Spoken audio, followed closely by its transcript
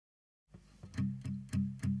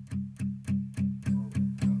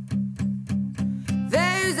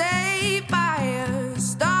There's a fire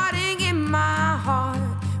starting in my heart,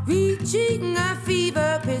 reaching a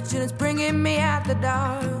fever pitch and it's bringing me out the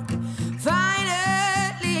dark.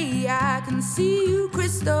 Finally, I can see you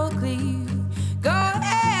crystal clear. Go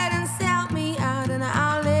ahead and sell me out and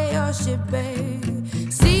I'll lay your ship bare.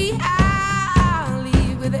 See, I'll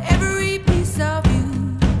leave with every piece of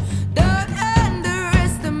you. Don't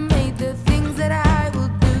underestimate the things that I will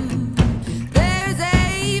do. There's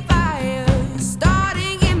a fire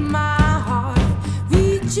starting in my heart,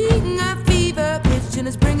 reaching a fever pitch and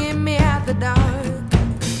it's bringing me out the dark.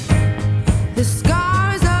 The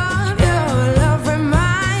scars of your love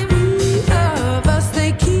remind me of us.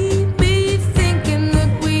 They keep me thinking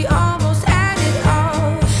that we almost had it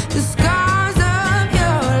all. The scars of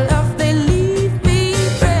your love, they leave me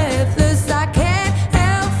breathless. I can't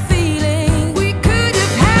help feeling we could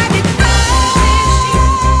have had it all.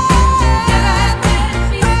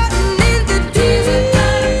 In the desert,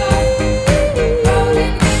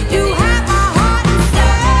 you have my heart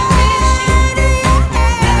inside,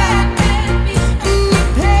 and you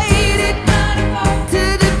played it to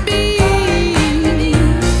the beat.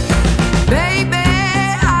 Baby,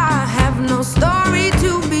 I have no story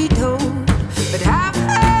to be told, but I've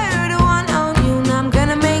heard one on you and I'm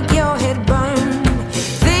gonna make your head burn.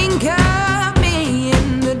 Think of me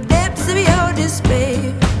in the depths of your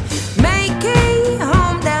despair. Make a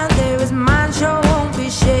home down there as mine sure won't be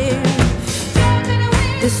shared.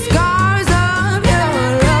 The scars of your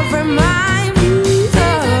love remind me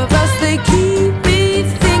of us. They keep me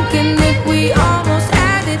thinking that we almost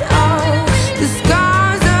had it all. The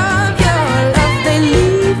scars of your love, they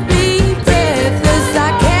leave me breathless. I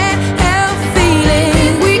can't help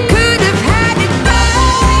feeling we could have had it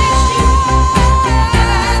all.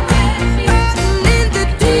 In the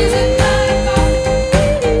desert,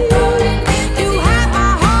 you have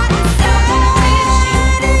my heart inside,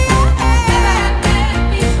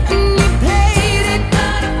 and you played it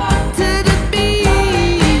to the beat.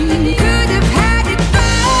 Could have had it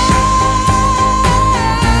all.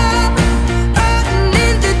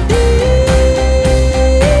 In the deep,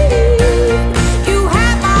 you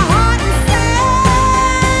have my heart inside,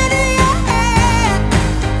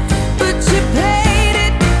 but you played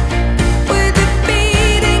it with a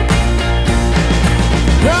beating.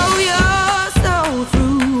 Roll your soul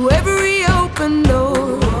through every open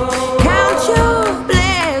door. Count your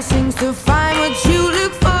blessings to find what you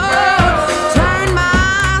look for. Turn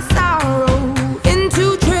my sorrow into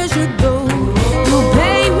treasured gold. You'll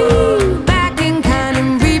pay me back in kind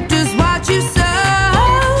and reap just what you sow.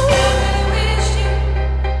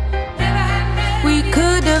 We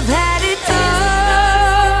could have had it all.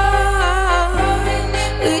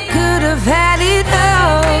 We could have had it all.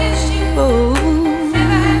 It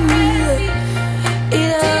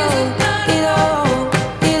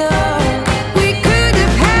all. We could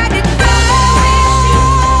have had it all.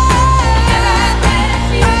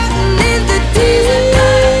 In the desert,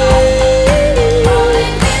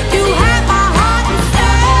 you have my heart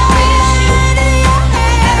inside,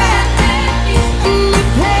 and you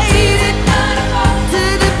played it to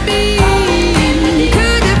the beat.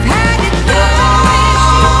 Could have had it all.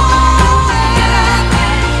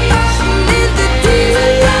 In the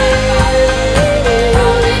desert,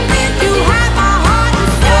 you have my heart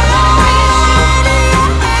inside,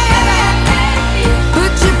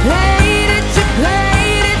 but you played it to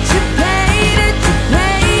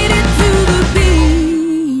the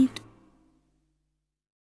beat.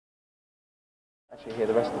 Actually hear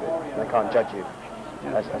the rest of it, and I can't judge you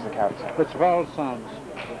as a character. It's vowel sounds,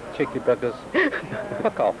 cheeky buggers.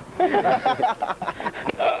 Fuck off.